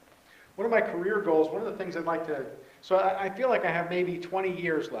One of my career goals, one of the things I'd like to, so I feel like I have maybe 20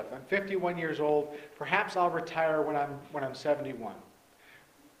 years left. I'm 51 years old. Perhaps I'll retire when I'm 71.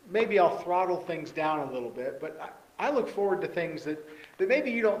 Maybe I'll throttle things down a little bit, but I look forward to things that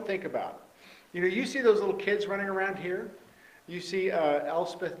maybe you don't think about. You know, you see those little kids running around here. You see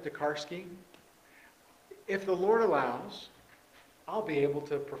Elspeth Dekarski. If the Lord allows, I'll be able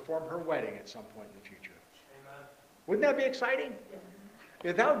to perform her wedding at some point in the future. Amen. Wouldn't that be exciting?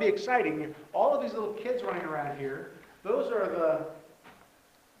 Yeah, that would be exciting. All of these little kids running around here, those are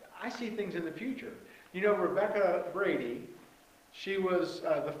I see things in the future. You know, Rebecca Brady, she was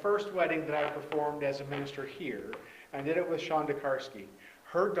the first wedding that I performed as a minister here. I did it with Sean Dekarski.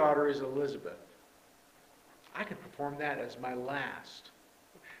 Her daughter is Elizabeth. I could perform that as my last.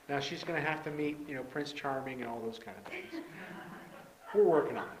 Now she's going to have to meet, you know, Prince Charming and all those kind of things. We're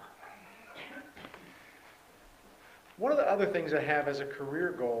working on it. One of the other things I have as a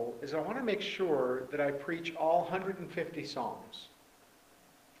career goal is I want to make sure that I preach all 150 Psalms.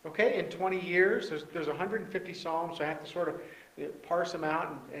 Okay, in 20 years, there's 150 Psalms, so I have to sort of parse them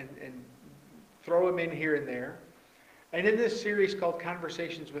out and throw them in here and there. And in this series called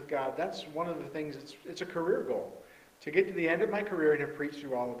Conversations with God, that's one of the things, it's a career goal, to get to the end of my career and have preached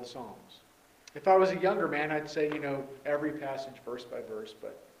through all of the Psalms. If I was a younger man, I'd say, you know, every passage verse by verse,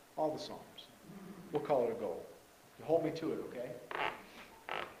 but all the Psalms. We'll call it a goal. Hold me to it, okay?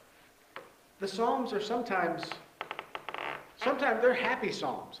 The Psalms are sometimes they're happy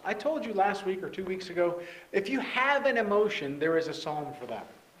Psalms. I told you last week or 2 weeks ago, if you have an emotion, there is a Psalm for that.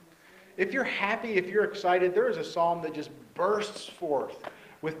 If you're happy, if you're excited, there is a Psalm that just bursts forth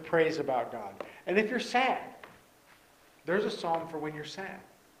with praise about God. And if you're sad, there's a Psalm for when you're sad.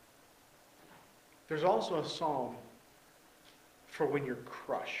 There's also a Psalm for when you're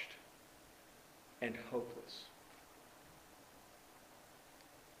crushed and hopeless.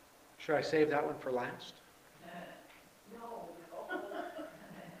 Should I save that one for last? No.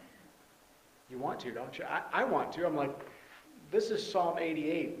 You want to, don't you? I want to. I'm like, this is Psalm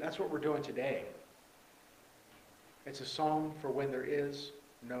 88. That's what we're doing today. It's a psalm for when there is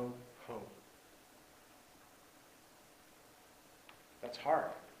no hope. That's hard.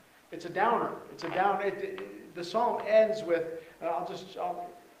 It's a downer. It's a downer. The psalm ends with,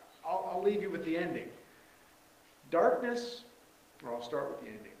 I'll leave you with the ending. Darkness, or I'll start with the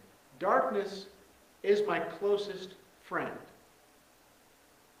ending. Darkness is my closest friend.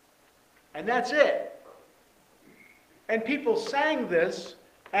 And that's it. And people sang this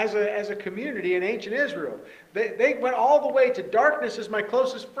as a community in ancient Israel. They went all the way to darkness is my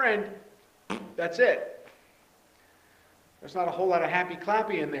closest friend. That's it. There's not a whole lot of happy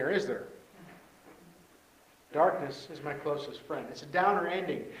clappy in there, is there? Darkness is my closest friend. It's a downer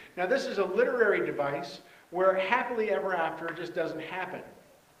ending. Now this is a literary device where happily ever after just doesn't happen.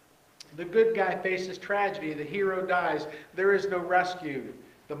 The good guy faces tragedy. The hero dies. There is no rescue.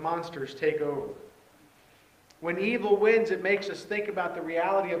 The monsters take over. When evil wins, it makes us think about the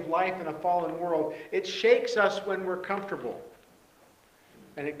reality of life in a fallen world. It shakes us when we're comfortable.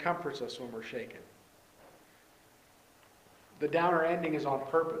 And it comforts us when we're shaken. The downer ending is on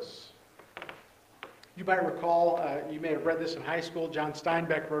purpose. You might recall, you may have read this in high school, John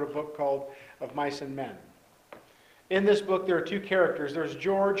Steinbeck wrote a book called Of Mice and Men. In this book, there are two characters. There's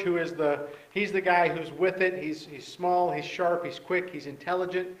George, who is he's the guy who's with it. He's small, he's sharp, he's quick, he's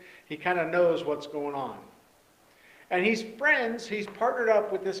intelligent. He kind of knows what's going on. And he's partnered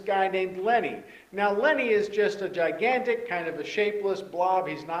up with this guy named Lenny. Now, Lenny is just a gigantic, kind of a shapeless blob.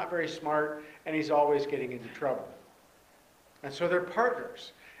 He's not very smart, and he's always getting into trouble. And so they're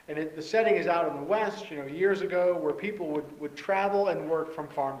partners. And the setting is out in the West, years ago, where people would travel and work from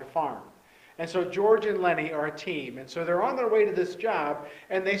farm to farm. And so George and Lenny are a team. And so they're on their way to this job,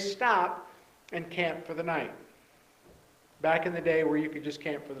 and they stop and camp for the night. Back in the day where you could just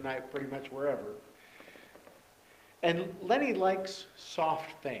camp for the night pretty much wherever. And Lenny likes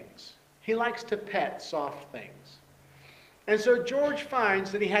soft things. He likes to pet soft things. And so George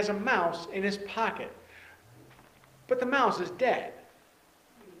finds that he has a mouse in his pocket. But the mouse is dead.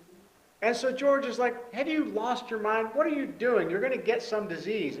 And so George is like, have you lost your mind? What are you doing? You're going to get some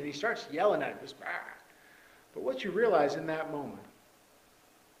disease. And he starts yelling at him. Just, ah. But what you realize in that moment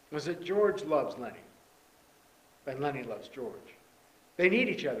was that George loves Lenny. And Lenny loves George. They need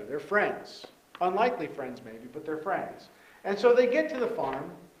each other. They're friends. Unlikely friends maybe, but they're friends. And so they get to the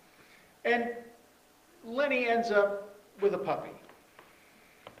farm, and Lenny ends up with a puppy.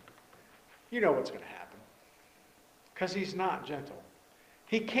 You know what's going to happen. Because he's not gentle.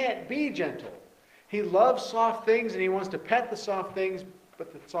 He can't be gentle. He loves soft things, and he wants to pet the soft things,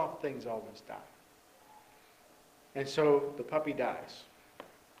 but the soft things always die. And so the puppy dies.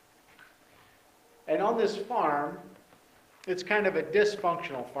 And on this farm, it's kind of a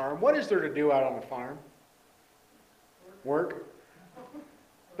dysfunctional farm. What is there to do out on a farm? Work.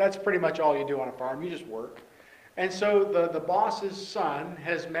 That's pretty much all you do on a farm. You just work. And so the boss's son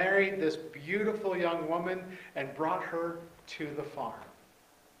has married this beautiful young woman and brought her to the farm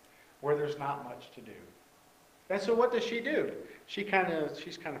where there's not much to do. And so what does she do? She's kind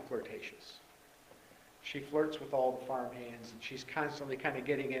of flirtatious. She flirts with all the farm hands, and she's constantly kind of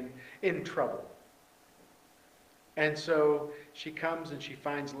getting in trouble. And so she comes and she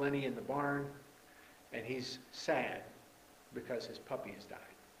finds Lenny in the barn, and he's sad because his puppy has died.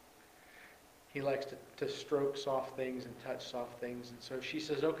 He likes to stroke soft things and touch soft things, and so she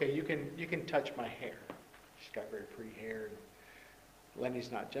says, "Okay, you can touch my hair." She's got very pretty hair, and Lenny's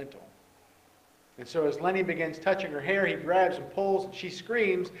not gentle. And so as Lenny begins touching her hair, he grabs and pulls, and she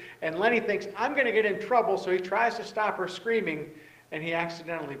screams, and Lenny thinks, "I'm going to get in trouble," so he tries to stop her screaming, and he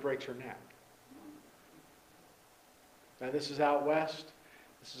accidentally breaks her neck. Now this is out west.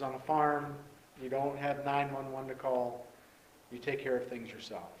 This is on a farm. You don't have 911 to call. You take care of things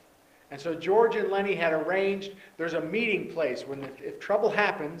yourself. And so George and Lenny had arranged, there's a meeting place when if trouble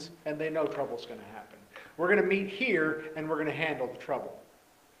happens, and they know trouble's going to happen, we're going to meet here and we're going to handle the trouble.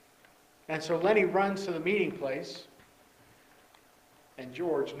 And so Lenny runs to the meeting place, and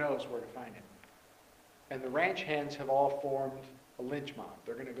George knows where to find him. And the ranch hands have all formed a lynch mob.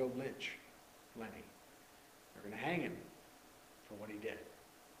 They're going to go lynch Lenny. They're going to hang him for what he did.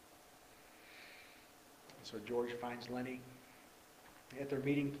 And so George finds Lenny at their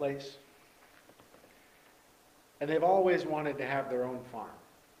meeting place. And they've always wanted to have their own farm.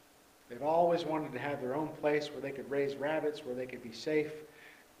 They've always wanted to have their own place where they could raise rabbits, where they could be safe,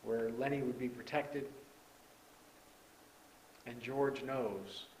 where Lenny would be protected. And George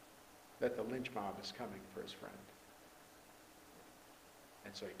knows that the lynch mob is coming for his friend.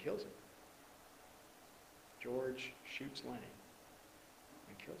 And so he kills him. George shoots Lenny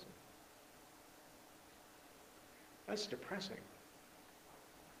and kills him. That's depressing.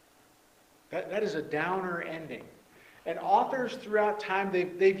 That is a downer ending. And authors throughout time,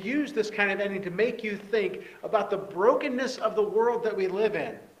 they've used this kind of ending to make you think about the brokenness of the world that we live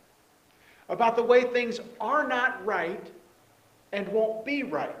in. About the way things are not right and won't be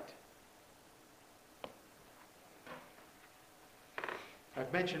right.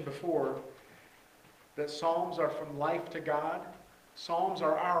 I've mentioned before that Psalms are from life to God. Psalms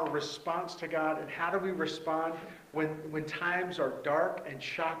are our response to God. And how do we respond when times are dark and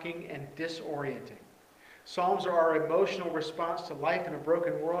shocking and disorienting? Psalms are our emotional response to life in a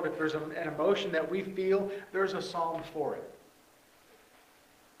broken world. If there's an emotion that we feel, there's a psalm for it.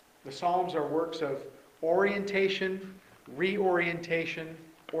 The Psalms are works of orientation, reorientation,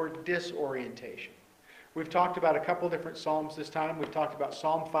 or disorientation. We've talked about a couple different Psalms this time. We've talked about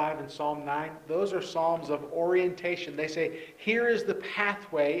Psalm 5 and Psalm 9. Those are Psalms of orientation. They say, here is the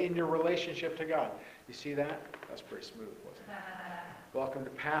pathway in your relationship to God. You see that? That's pretty smooth, wasn't it? Welcome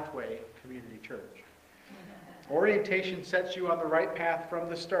to Pathway Community Church. Orientation sets you on the right path from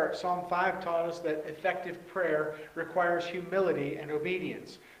the start. Psalm 5 taught us that effective prayer requires humility and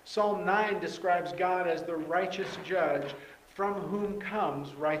obedience. Psalm 9 describes God as the righteous judge from whom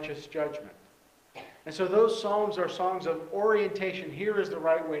comes righteous judgment. And so those psalms are songs of orientation. Here is the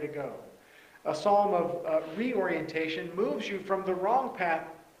right way to go. A psalm of reorientation moves you from the wrong path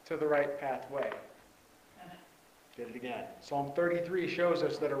to the right pathway. Did it again. Psalm 33 shows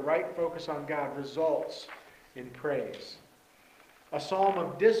us that a right focus on God results in praise. A psalm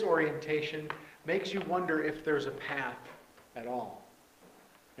of disorientation makes you wonder if there's a path at all.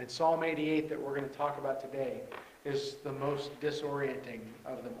 And Psalm 88 that we're going to talk about today is the most disorienting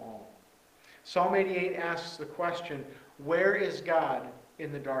of them all. Psalm 88 asks the question, where is God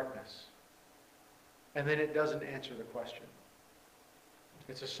in the darkness? And then it doesn't answer the question.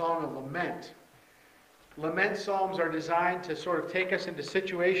 It's a song of lament. Lament psalms are designed to sort of take us into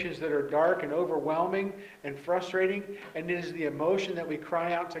situations that are dark and overwhelming and frustrating, and it is the emotion that we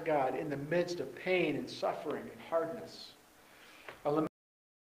cry out to God in the midst of pain and suffering and hardness. A lament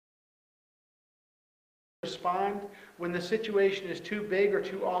respond when the situation is too big or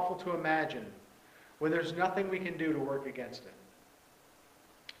too awful to imagine, when there's nothing we can do to work against it.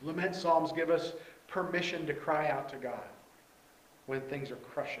 Lament psalms give us permission to cry out to God when things are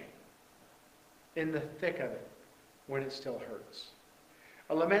crushing, in the thick of it, when it still hurts.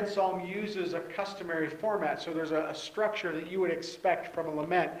 A lament psalm uses a customary format, so there's a structure that you would expect from a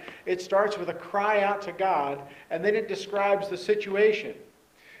lament. It starts with a cry out to God, and then it describes the situation.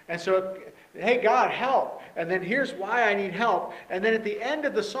 And so, hey, God, help. And then here's why I need help. And then at the end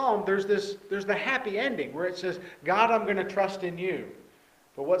of the psalm, there's the happy ending where it says, God, I'm going to trust in you.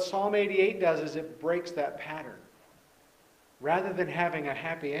 But what Psalm 88 does is it breaks that pattern. Rather than having a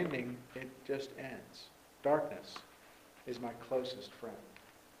happy ending, it just ends. Darkness is my closest friend.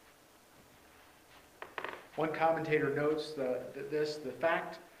 One commentator notes the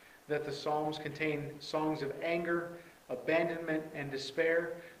fact that the Psalms contain songs of anger, abandonment, and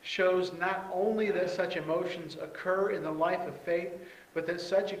despair shows not only that such emotions occur in the life of faith, but that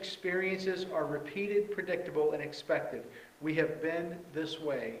such experiences are repeated, predictable, and expected. We have been this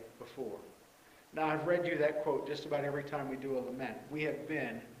way before. Now, I've read you that quote just about every time we do a lament. We have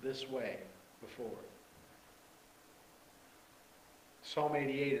been this way before. Psalm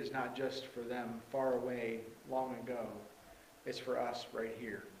 88 is not just for them far away, long ago. It's for us right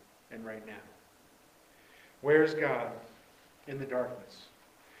here and right now. Where's God in the darkness?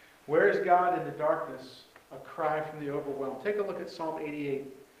 Where is God in the darkness? A cry from the overwhelmed. Take a look at Psalm 88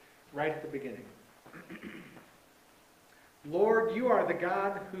 right at the beginning. Lord, you are the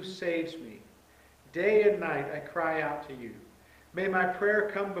God who saves me. Day and night I cry out to you. May my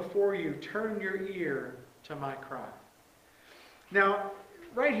prayer come before you. Turn your ear to my cry. Now,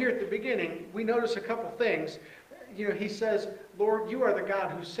 right here at the beginning, we notice a couple things. He says, Lord, you are the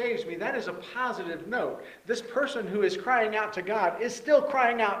God who saves me. That is a positive note. This person who is crying out to God is still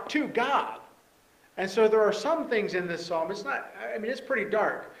crying out to God. And so there are some things in this psalm. It's pretty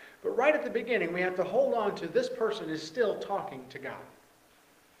dark. But right at the beginning, we have to hold on to this person is still talking to God.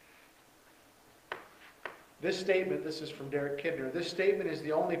 This statement, this is from Derek Kidner, this statement is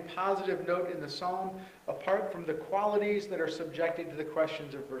the only positive note in the psalm, apart from the qualities that are subjected to the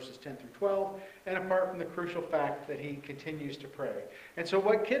questions of verses 10 through 12, and apart from the crucial fact that he continues to pray. And so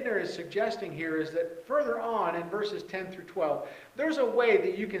what Kidner is suggesting here is that further on in verses 10 through 12, there's a way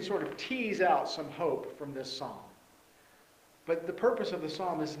that you can sort of tease out some hope from this psalm. But the purpose of the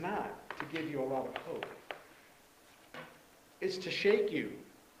psalm is not to give you a lot of hope. It's to shake you.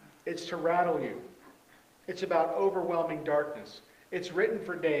 It's to rattle you. It's about overwhelming darkness. It's written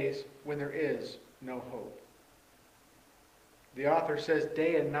for days when there is no hope. The author says,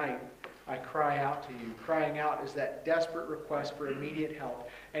 day and night I cry out to you. Crying out is that desperate request for immediate help,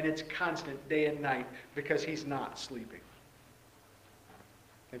 and it's constant day and night because he's not sleeping.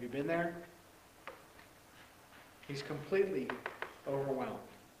 Have you been there? He's completely overwhelmed.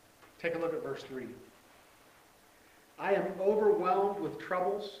 Take a look at verse 3. I am overwhelmed with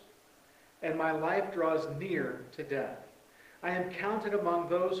troubles, and my life draws near to death. I am counted among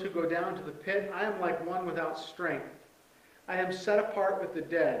those who go down to the pit. I am like one without strength. I am set apart with the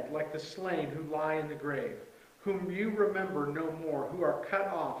dead, like the slain who lie in the grave, whom you remember no more, who are cut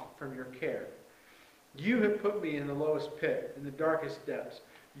off from your care. You have put me in the lowest pit, in the darkest depths.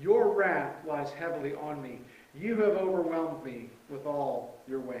 Your wrath lies heavily on me. You have overwhelmed me with all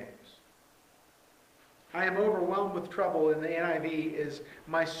your waves. I am overwhelmed with trouble in the NIV is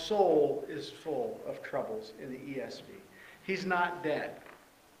my soul is full of troubles in the ESV. He's not dead,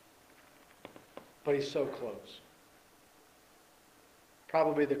 but he's so close.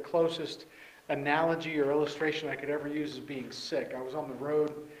 Probably the closest analogy or illustration I could ever use is being sick. I was on the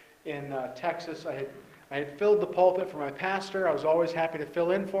road in Texas. I had filled the pulpit for my pastor. I was always happy to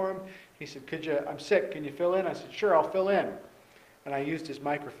fill in for him. He said, I'm sick, can you fill in? I said, sure, I'll fill in. And I used his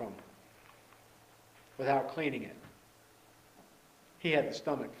microphone without cleaning it. He had the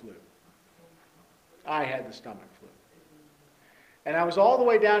stomach flu. I had the stomach flu. And I was all the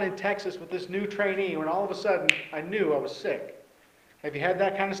way down in Texas with this new trainee when all of a sudden I knew I was sick. Have you had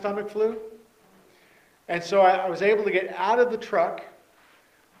that kind of stomach flu? And so I was able to get out of the truck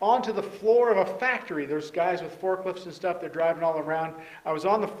onto the floor of a factory. There's guys with forklifts and stuff. They're driving all around. I was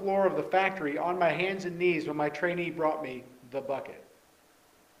on the floor of the factory on my hands and knees when my trainee brought me the bucket.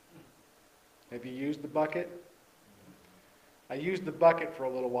 Have you used the bucket? I used the bucket for a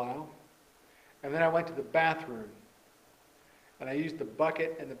little while. And then I went to the bathroom. And I used the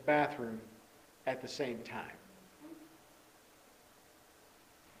bucket and the bathroom at the same time.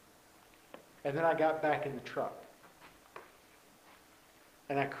 And then I got back in the truck.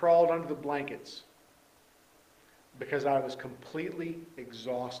 And I crawled under the blankets because I was completely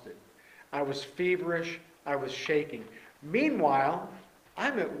exhausted. I was feverish. I was shaking. Meanwhile,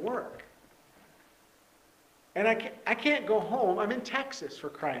 I'm at work. And I can't go home. I'm in Texas, for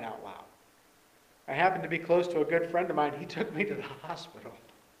crying out loud. I happened to be close to a good friend of mine. He took me to the hospital.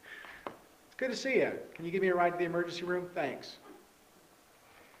 It's good to see you. Can you give me a ride to the emergency room? Thanks.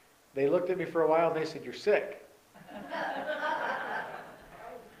 They looked at me for a while and they said, you're sick.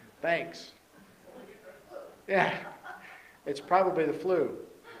 Thanks. Yeah, it's probably the flu.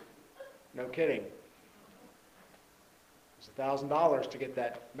 No kidding. It's $1,000 to get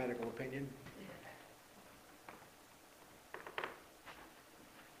that medical opinion.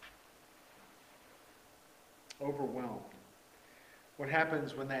 overwhelmed. What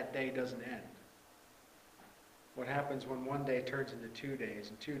happens when that day doesn't end? What happens when one day turns into 2 days,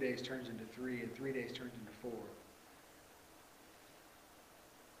 and 2 days turns into 3, and 3 days turns into 4?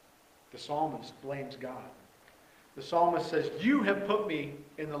 The psalmist blames God. The psalmist says, you have put me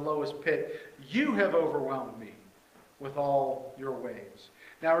in the lowest pit. You have overwhelmed me with all your ways.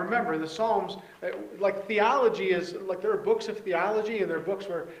 Now remember, the Psalms, like theology is, like there are books of theology and there are books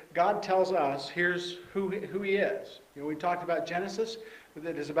where God tells us, here's who He is. You know, we talked about Genesis,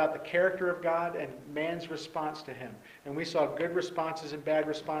 that is about the character of God and man's response to Him. And we saw good responses and bad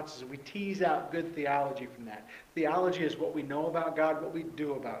responses, and we tease out good theology from that. Theology is what we know about God, what we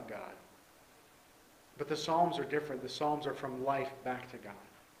do about God. But the Psalms are different. The Psalms are from life back to God.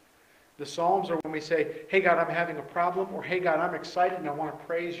 The Psalms are when we say, hey God, I'm having a problem, or hey God, I'm excited and I want to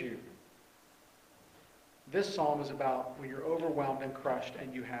praise you. This psalm is about when you're overwhelmed and crushed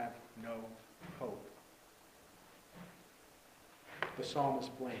and you have no hope. The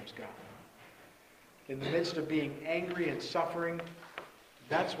psalmist blames God. In the midst of being angry and suffering,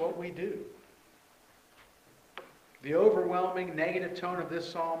 that's what we do. The overwhelming negative tone of this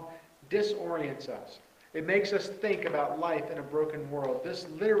psalm disorients us. It makes us think about life in a broken world. This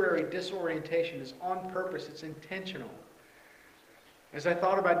literary disorientation is on purpose. It's intentional. As I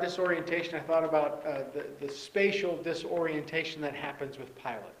thought about disorientation, I thought about the spatial disorientation that happens with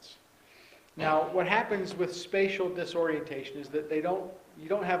pilots. Now, what happens with spatial disorientation is that you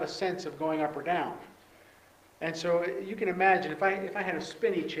don't have a sense of going up or down. And so you can imagine if I had a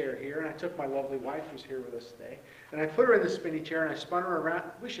spinny chair here, and I took my lovely wife who's here with us today, and I put her in the spinny chair and I spun her around.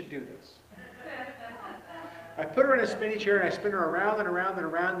 We should do this. I put her in a spinny chair and I spin her around and around and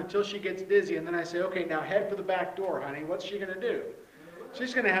around until she gets dizzy, and then I say, okay, now head for the back door, honey. What's she going to do?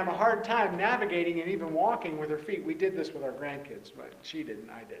 She's going to have a hard time navigating and even walking with her feet. We did this with our grandkids, but she didn't,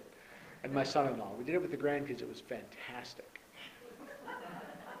 I did. And my son-in-law. We did it with the grandkids. It was fantastic.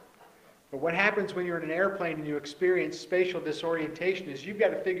 But what happens when you're in an airplane and you experience spatial disorientation is you've got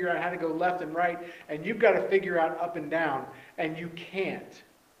to figure out how to go left and right, and you've got to figure out up and down, and you can't.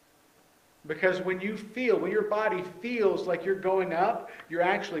 Because when your body feels like you're going up, you're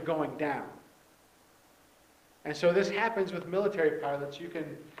actually going down. And so this happens with military pilots. You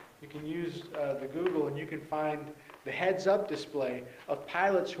can use the Google and you can find the heads-up display of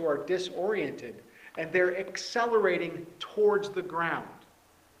pilots who are disoriented, and they're accelerating towards the ground.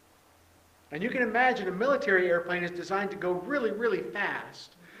 And you can imagine a military airplane is designed to go really, really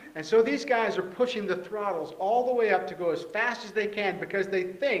fast. And so these guys are pushing the throttles all the way up to go as fast as they can because they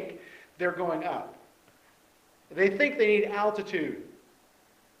think they're going up. They think they need altitude.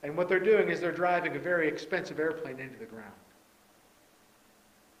 And what they're doing is they're driving a very expensive airplane into the ground.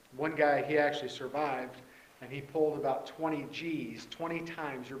 One guy, he actually survived, and he pulled about 20 Gs, 20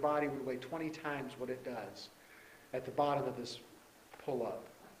 times. Your body would weigh 20 times what it does at the bottom of this pull-up.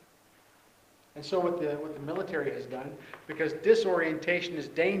 And so what the military has done, because disorientation is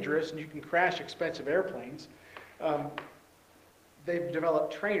dangerous and you can crash expensive airplanes, they've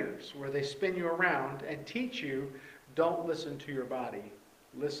developed trainers where they spin you around and teach you, don't listen to your body,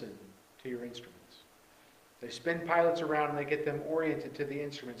 listen to your instruments. They spin pilots around and they get them oriented to the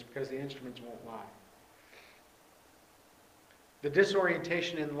instruments because the instruments won't lie. The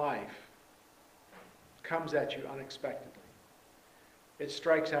disorientation in life comes at you unexpectedly. It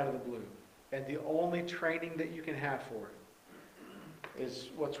strikes out of the blue. And the only training that you can have for it is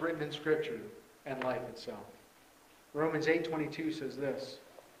what's written in Scripture and life itself. Romans 8:22 says this: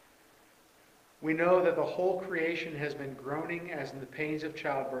 we know that the whole creation has been groaning as in the pains of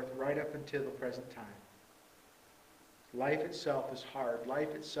childbirth right up until the present time. Life itself is hard.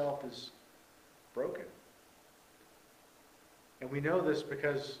 Life itself is broken. And we know this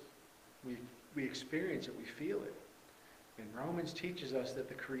because we experience it, we feel it. And Romans teaches us that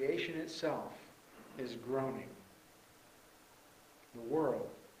the creation itself is groaning. The world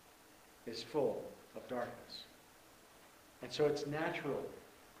is full of darkness. And so it's natural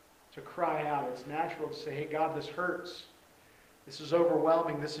to cry out. It's natural to say, hey, God, this hurts. This is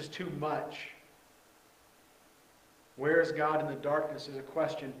overwhelming. This is too much. Where is God in the darkness is a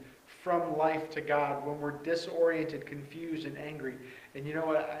question from life to God when we're disoriented, confused, and angry. And you know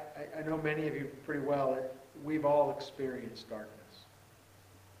what? I know many of you pretty well. We've all experienced darkness.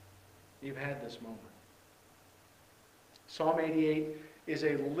 You've had this moment. Psalm 88 is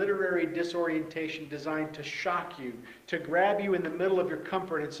a literary disorientation designed to shock you, to grab you in the middle of your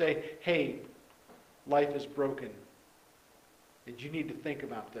comfort and say, hey, life is broken. And you need to think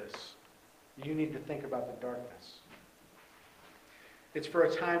about this. You need to think about the darkness. It's for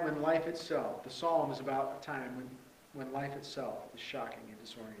a time when life itself, the psalm is about a time when life itself is shocking and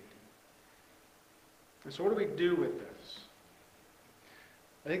disorienting. And so what do we do with this?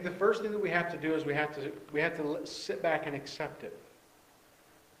 I think the first thing that we have to do is we have to sit back and accept it.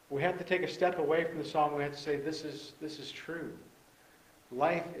 We have to take a step away from the song. We have to say, this is true.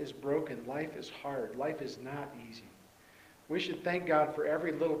 Life is broken. Life is hard. Life is not easy. We should thank God for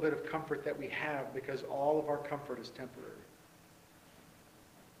every little bit of comfort that we have, because all of our comfort is temporary.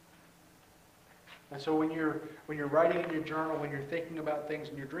 And so when you're writing in your journal, when you're thinking about things,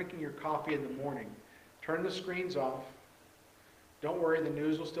 and you're drinking your coffee in the morning, turn the screens off. Don't worry, the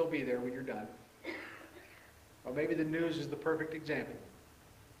news will still be there when you're done. Or maybe the news is the perfect example.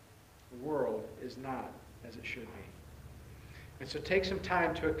 The world is not as it should be. And so take some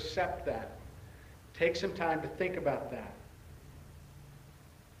time to accept that. Take some time to think about that.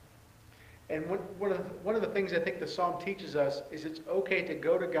 And one of the things I think the psalm teaches us is it's okay to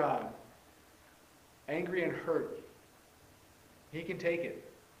go to God angry and hurt. He can take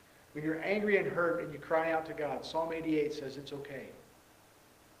it. When you're angry and hurt and you cry out to God, Psalm 88 says it's okay.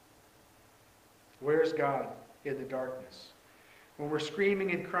 Where's God in the darkness? When we're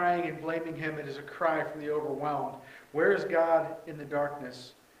screaming and crying and blaming Him, it is a cry from the overwhelmed. Where is God in the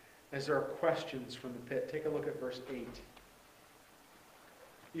darkness? As there are questions from the pit. Take a look at verse 8.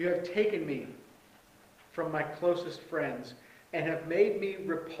 You have taken me from my closest friends and have made me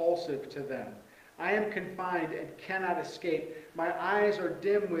repulsive to them. I am confined and cannot escape. My eyes are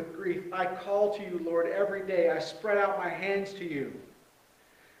dim with grief. I call to you, Lord, every day. I spread out my hands to you.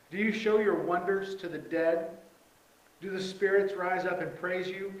 Do you show your wonders to the dead? Do the spirits rise up and praise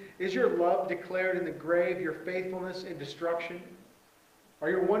you? Is your love declared in the grave, your faithfulness in destruction? Are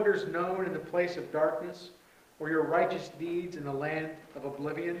your wonders known in the place of darkness, or your righteous deeds in the land of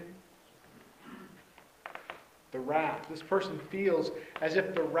oblivion? The wrath. This person feels as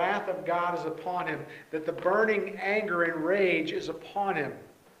if the wrath of God is upon him, that the burning anger and rage is upon him,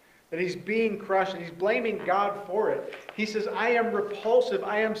 that he's being crushed, and he's blaming God for it. He says, I am repulsive.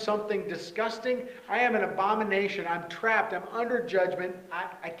 I am something disgusting. I am an abomination. I'm trapped. I'm under judgment.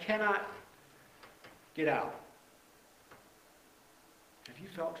 I cannot get out. Have you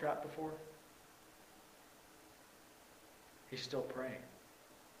felt trapped before? He's still praying.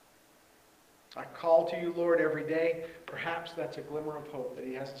 I call to you, Lord, every day. Perhaps that's a glimmer of hope that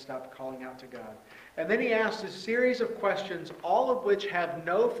he hasn't stopped calling out to God. And then he asks a series of questions, all of which have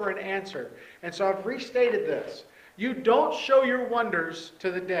no for an answer. And so I've restated this. You don't show your wonders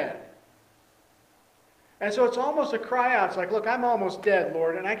to the dead. And so it's almost a cry out. It's like, look, I'm almost dead,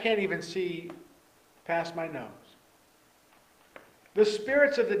 Lord, and I can't even see past my nose. The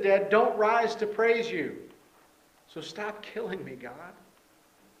spirits of the dead don't rise to praise you. So stop killing me, God.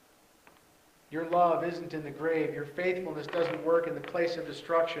 Your love isn't in the grave. Your faithfulness doesn't work in the place of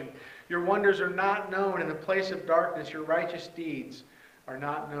destruction. Your wonders are not known in the place of darkness. Your righteous deeds are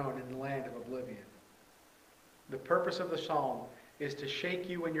not known in the land of oblivion. The purpose of the psalm is to shake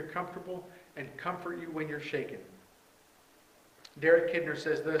you when you're comfortable and comfort you when you're shaken. Derek Kidner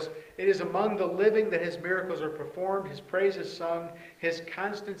says this, it is among the living that his miracles are performed, his praise is sung, his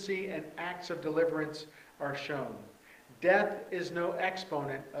constancy and acts of deliverance are shown. Death is no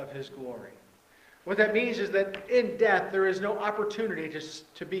exponent of his glory. What that means is that in death there is no opportunity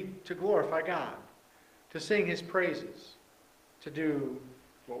to glorify God, to sing His praises, to do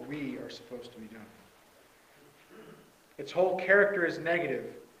what we are supposed to be doing. Its whole character is negative.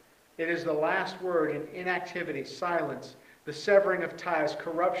 It is the last word in inactivity, silence, the severing of ties,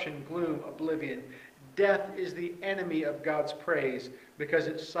 corruption, gloom, oblivion. Death is the enemy of God's praise because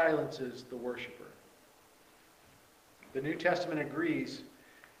it silences the worshiper. The New Testament agrees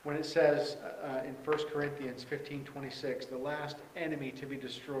when it says in 1 Corinthians 15:26, the last enemy to be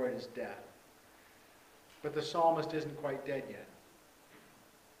destroyed is death. But the psalmist isn't quite dead yet.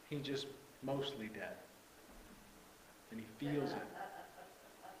 He's just mostly dead. And he feels it.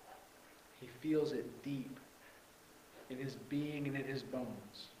 He feels it deep in his being and in his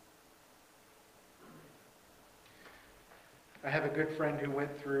bones. I have a good friend who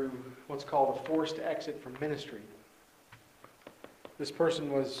went through what's called a forced exit from ministry. This person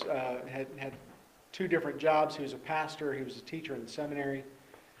had two different jobs. He was a pastor, he was a teacher in the seminary,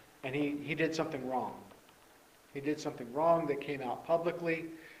 and he did something wrong. He did something wrong that came out publicly,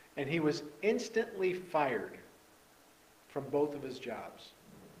 and he was instantly fired from both of his jobs.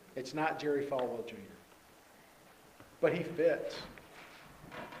 It's not Jerry Falwell Jr. But he fits.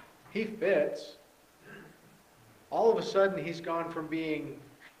 He fits. All of a sudden, he's gone from being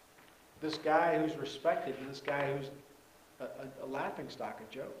this guy who's respected to this guy who's a laughingstock,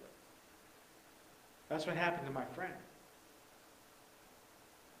 a joke. That's what happened to my friend.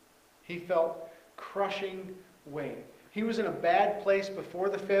 He felt crushing weight. He was in a bad place before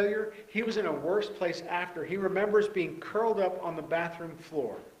the failure. He was in a worse place after. He remembers being curled up on the bathroom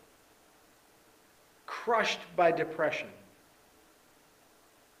floor, crushed by depression.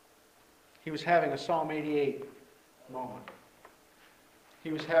 He was having a Psalm 88 moment.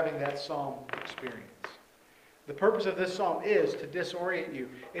 He was having that Psalm experience. The purpose of this Psalm is to disorient you.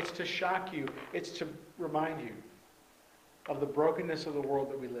 It's to shock you. It's to remind you of the brokenness of the world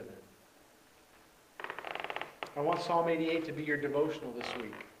that we live in. I want Psalm 88 to be your devotional this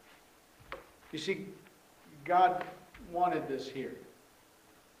week. You see, God wanted this here.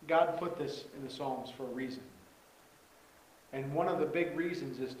 God put this in the Psalms for a reason. And one of the big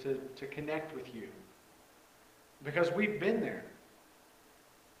reasons is to connect with you. Because we've been there.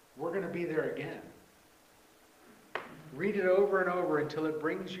 We're going to be there again. Read it over and over until it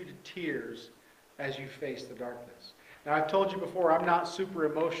brings you to tears as you face the darkness. Now, I've told you before, I'm not super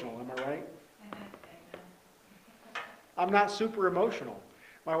emotional, am I right? I'm not super emotional.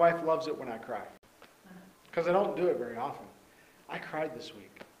 My wife loves it when I cry. Because I don't do it very often. I cried this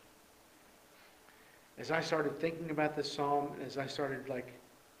week. As I started thinking about this psalm, as I started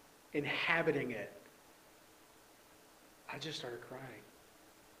inhabiting it, I just started crying.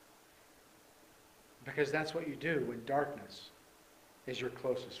 Because that's what you do when darkness is your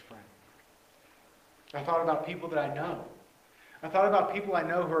closest friend. I thought about people that I know. I thought about people I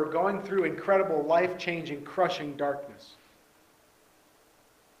know who are going through incredible, life-changing, crushing darkness.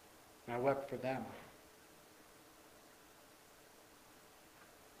 And I wept for them.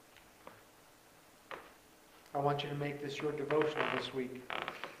 I want you to make this your devotional this week.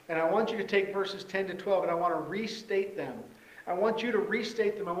 And I want you to take verses 10 to 12 and I want to restate them. I want you to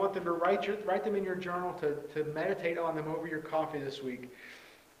restate them. I want them to write them in your journal to meditate on them over your coffee this week.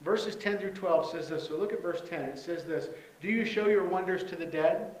 Verses 10 through 12 says this. So look at verse 10. It says this. Do you show your wonders to the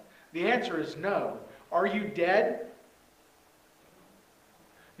dead? The answer is no. Are you dead?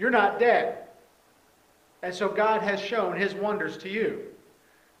 You're not dead. And so God has shown His wonders to you.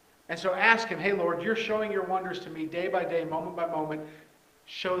 And so ask Him, hey Lord, you're showing your wonders to me day by day, moment by moment.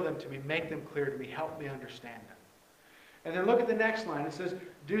 Show them to me. Make them clear to me. Help me understand them. And then look at the next line. It says,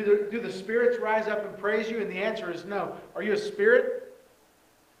 do the spirits rise up and praise you? And the answer is no. Are you a spirit?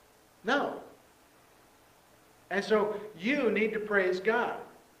 No. And so you need to praise God.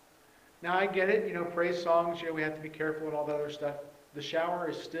 Now I get it, praise songs, we have to be careful and all that other stuff. The shower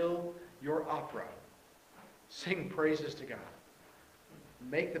is still your opera. Sing praises to God.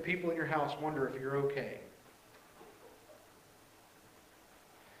 Make the people in your house wonder if you're okay.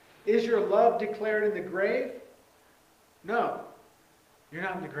 Is your love declared in the grave? No. You're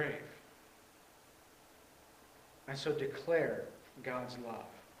not in the grave. And so declare God's love.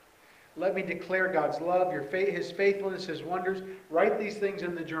 Let me declare God's love, His faithfulness, His wonders. Write these things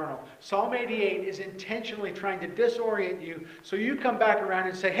in the journal. Psalm 88 is intentionally trying to disorient you so you come back around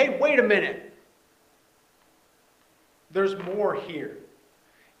and say, hey, wait a minute. There's more here.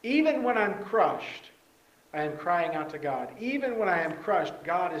 Even when I'm crushed, I am crying out to God. Even when I am crushed,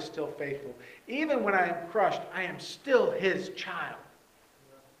 God is still faithful. Even when I am crushed, I am still His child.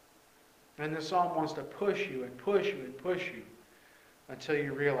 And the psalm wants to push you and push you and push you until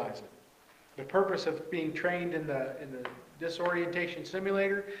you realize it. The purpose of being trained in the disorientation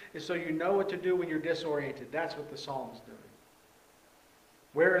simulator is so you know what to do when you're disoriented. That's what the psalm is doing.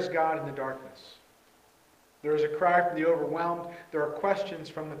 Where is God in the darkness? There is a cry from the overwhelmed. There are questions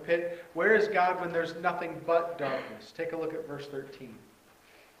from the pit. Where is God when there's nothing but darkness? Take a look at verse 13.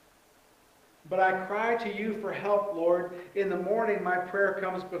 But I cry to you for help, Lord. In the morning my prayer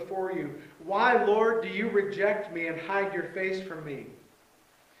comes before you. Why, Lord, do you reject me and hide your face from me?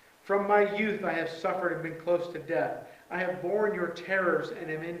 From my youth I have suffered and been close to death. I have borne your terrors and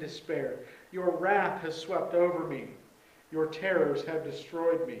am in despair. Your wrath has swept over me. Your terrors have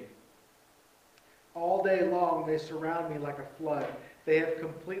destroyed me. All day long they surround me like a flood. They have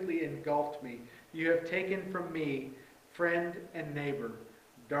completely engulfed me. You have taken from me friend and neighbor.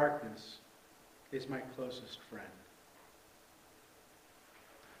 Darkness is my closest friend.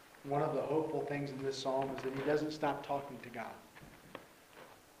 One of the hopeful things in this psalm is that he doesn't stop talking to God.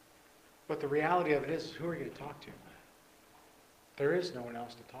 But the reality of it is, who are you going to talk to? There is no one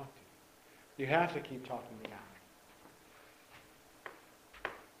else to talk to. You have to keep talking to God.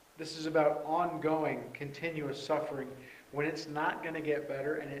 This is about ongoing, continuous suffering when it's not going to get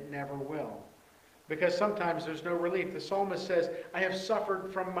better, and it never will. Because sometimes there's no relief. The psalmist says, I have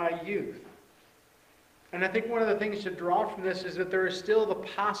suffered from my youth. And I think one of the things to draw from this is that there is still the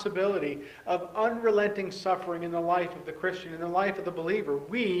possibility of unrelenting suffering in the life of the Christian, in the life of the believer.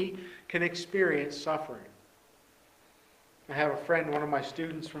 We can experience suffering. I have a friend, one of my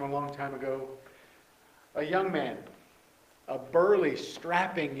students from a long time ago, a young man a burly,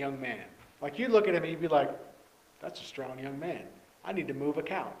 strapping young man. Like you look at him and you'd be like, that's a strong young man. I need to move a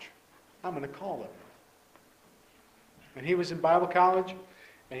couch. I'm going to call him. And he was in Bible college,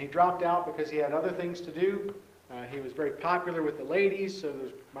 and he dropped out because he had other things to do. He was very popular with the ladies, so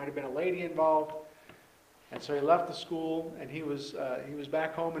there might have been a lady involved. And so he left the school, and he was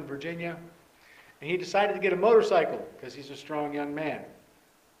back home in Virginia. And he decided to get a motorcycle because he's a strong young man.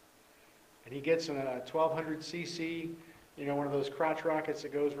 And he gets in a 1200cc, one of those crotch rockets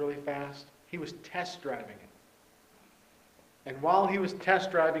that goes really fast. He was test driving it. And while he was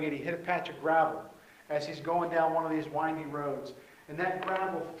test driving it, he hit a patch of gravel as he's going down one of these windy roads. And that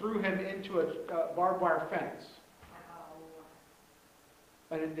gravel threw him into a barbed wire fence.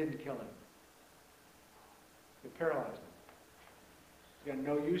 And it didn't kill him. It paralyzed him. He's got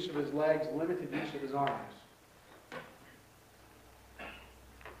no use of his legs, limited use of his arms.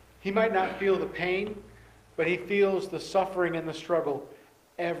 He might not feel the pain, but he feels the suffering and the struggle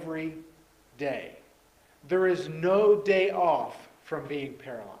every day. There is no day off from being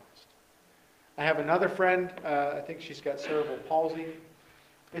paralyzed. I have another friend, I think she's got cerebral palsy.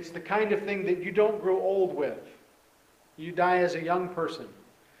 It's the kind of thing that you don't grow old with. You die as a young person.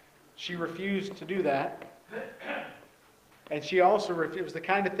 She refused to do that. And she also refused. It was the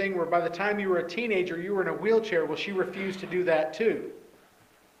kind of thing where by the time you were a teenager, you were in a wheelchair. Well, she refused to do that too.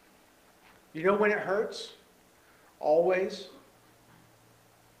 You know when it hurts? Always.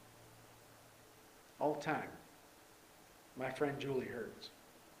 All the time. My friend Julie hurts.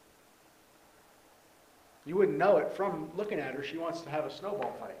 You wouldn't know it from looking at her. She wants to have a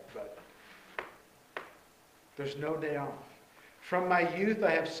snowball fight, but there's no day off. From my youth I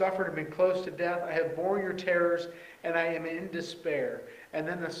have suffered and been close to death. I have borne your terrors, and I am in despair. And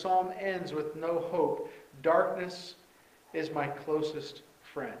then the psalm ends with no hope. Darkness is my closest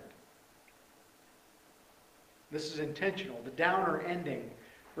friend. This is intentional. The downer ending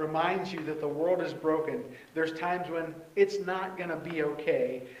reminds you that the world is broken. There's times when it's not going to be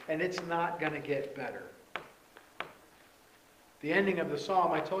okay, and it's not going to get better. The ending of the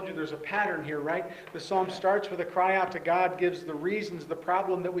psalm, I told you there's a pattern here, right? The psalm starts with a cry out to God, gives the reasons, the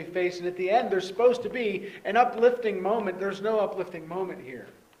problem that we face, and at the end there's supposed to be an uplifting moment. There's no uplifting moment here.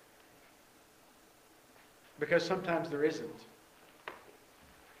 Because sometimes there isn't.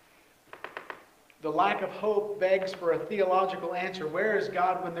 The lack of hope begs for a theological answer. Where is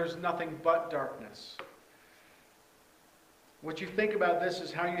God when there's nothing but darkness? What you think about this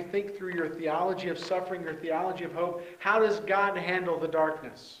is how you think through your theology of suffering, your theology of hope. How does God handle the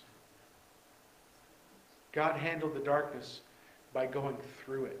darkness? God handled the darkness by going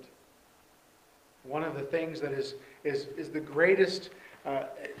through it. One of the things that is the greatest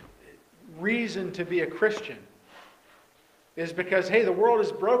reason to be a Christian is because, hey, the world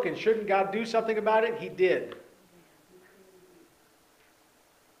is broken. Shouldn't God do something about it? He did.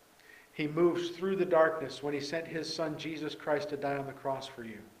 He moves through the darkness when He sent His Son, Jesus Christ, to die on the cross for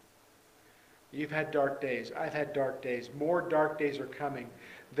you. You've had dark days. I've had dark days. More dark days are coming.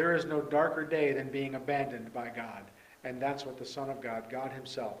 There is no darker day than being abandoned by God. And that's what the Son of God, God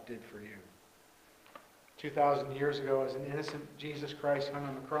Himself, did for you. 2,000 years ago, as an innocent Jesus Christ hung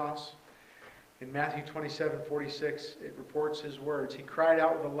on the cross, in Matthew 27:46, it reports His words. He cried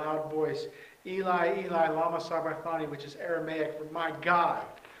out with a loud voice, Eli, Eli, lama sabachthani, which is Aramaic for my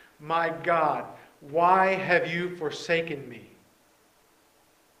God, why have you forsaken me?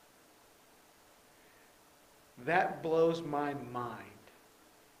 That blows my mind.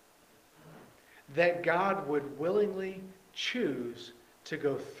 That God would willingly choose to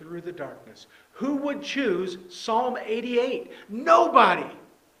go through the darkness. Who would choose Psalm 88? Nobody!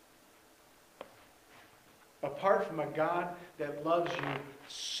 Apart from a God that loves you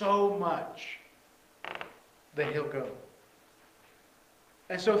so much that He'll go.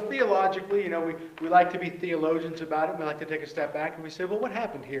 And so theologically, we like to be theologians about it. We like to take a step back and we say, well, what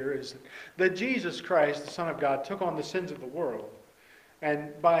happened here is that Jesus Christ, the Son of God, took on the sins of the world.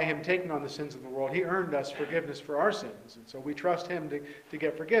 And by Him taking on the sins of the world, He earned us forgiveness for our sins. And so we trust Him to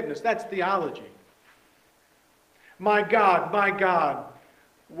get forgiveness. That's theology. My God,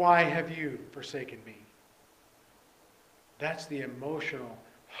 why have you forsaken me? That's the emotional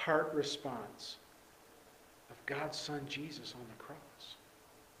heart response of God's Son Jesus on the cross.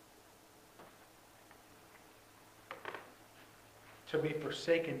 To be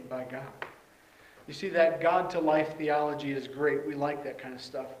forsaken by God. You see, that God to life theology is great. We like that kind of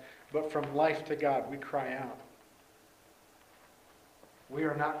stuff. But from life to God, we cry out. We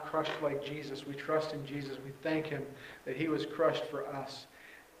are not crushed like Jesus. We trust in Jesus. We thank Him that He was crushed for us.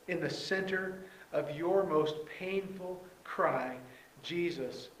 In the center of your most painful cry,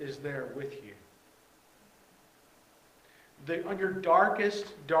 Jesus is there with you. On your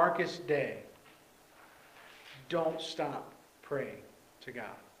darkest, darkest day, don't stop praying to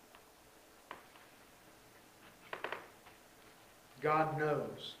God. God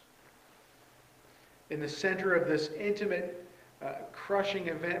knows. In the center of this intimate, crushing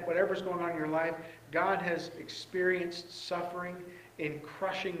event, whatever's going on in your life, God has experienced suffering in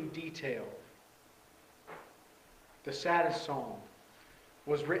crushing detail. The saddest psalm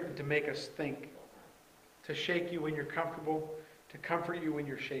was written to make us think, to shake you when you're comfortable, to comfort you when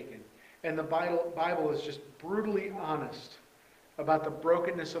you're shaken. And the Bible is just brutally honest about the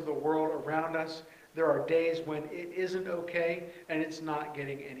brokenness of the world around us. There are days when it isn't okay and it's not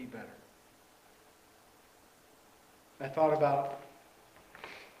getting any better. I thought about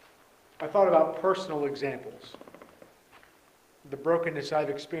personal examples, the brokenness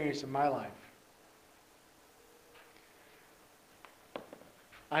I've experienced in my life.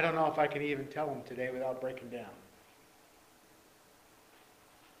 I don't know if I can even tell them today without breaking down.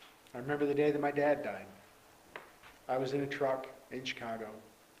 I remember the day that my dad died. I was in a truck in Chicago,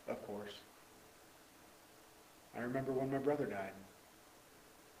 of course. I remember when my brother died.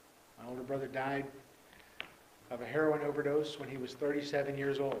 My older brother died of a heroin overdose when he was 37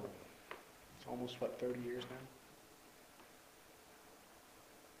 years old. It's almost, 30 years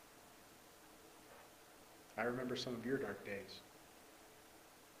now? I remember some of your dark days.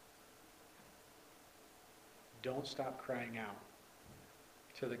 Don't stop crying out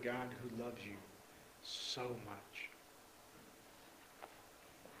to the God who loves you so much.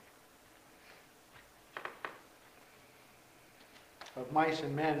 Of Mice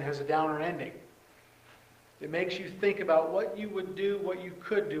and Men has a downer ending. It makes you think about what you would do, what you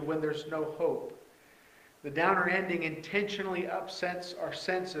could do when there's no hope. The downer ending intentionally upsets our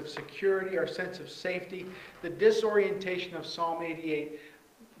sense of security, our sense of safety. The disorientation of Psalm 88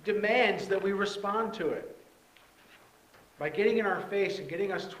 demands that we respond to it by getting in our face and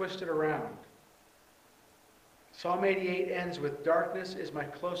getting us twisted around. Psalm 88 ends with, "Darkness is my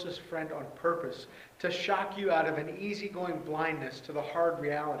closest friend on purpose, to shock you out of an easygoing blindness to the hard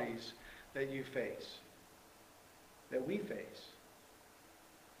realities that you face, that we face."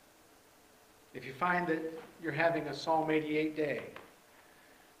 If you find that you're having a Psalm 88 day,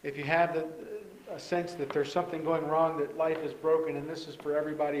 if you have a sense that there's something going wrong, that life is broken, and this is for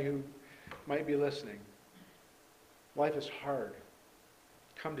everybody who might be listening, life is hard.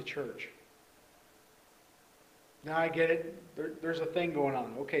 Come to church. Now I get it. There's a thing going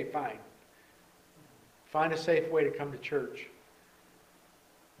on. Okay, fine. Find a safe way to come to church.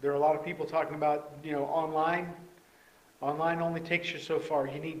 There are a lot of people talking about, online. Online only takes you so far.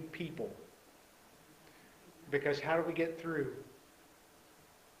 You need people. Because how do we get through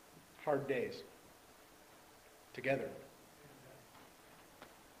hard days together?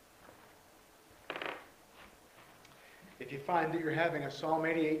 If you find that you're having a Psalm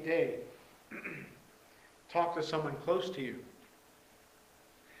 88 day, talk to someone close to you.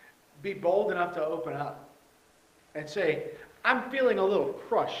 Be bold enough to open up and say, "I'm feeling a little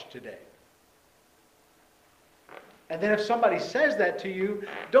crushed today." And then if somebody says that to you,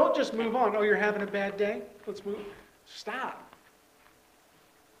 don't just move on. "Oh, you're having a bad day? Let's move." Stop.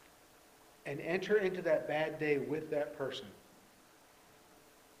 And enter into that bad day with that person.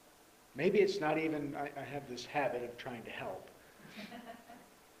 Maybe it's not even, I have this habit of trying to help.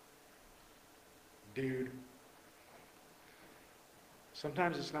 Dude.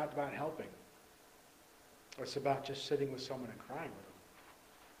 Sometimes it's not about helping. It's about just sitting with someone and crying with them.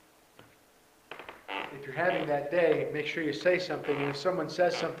 If you're having that day, make sure you say something. And if someone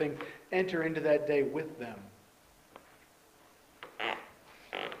says something, enter into that day with them.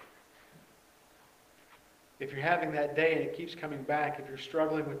 If you're having that day and it keeps coming back, if you're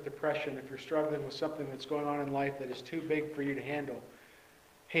struggling with depression, if you're struggling with something that's going on in life that is too big for you to handle,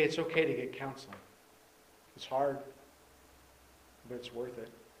 hey, it's okay to get counseling. It's hard, but it's worth it.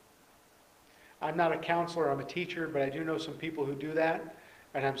 I'm not a counselor, I'm a teacher, but I do know some people who do that,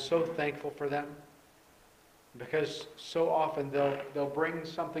 and I'm so thankful for them. Because so often they'll bring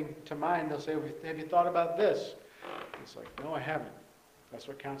something to mind. They'll say, "Have you thought about this?" It's like, "No, I haven't." That's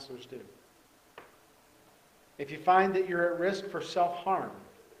what counselors do. If you find that you're at risk for self-harm,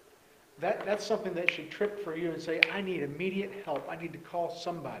 that's something that should trip for you and say, "I need immediate help. I need to call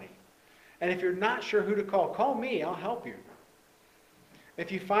somebody." And if you're not sure who to call me. I'll help you.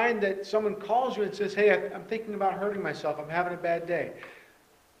 If you find that someone calls you and says, "Hey, I'm thinking about hurting myself. I'm having a bad day,"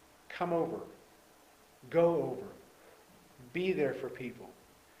 come over. Go over. Be there for people.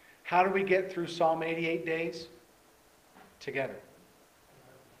 How do we get through Psalm 88 days? Together.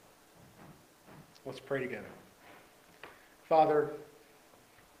 Let's pray together. Father,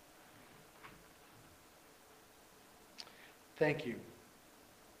 Thank you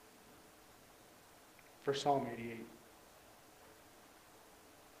for Psalm 88.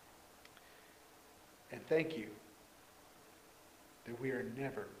 And thank you that we are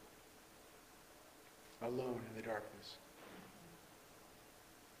never alone in the darkness.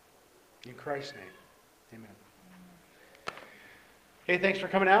 In Christ's name, amen. Hey, thanks for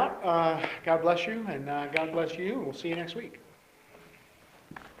coming out. God bless you, and God bless you. We'll see you next week.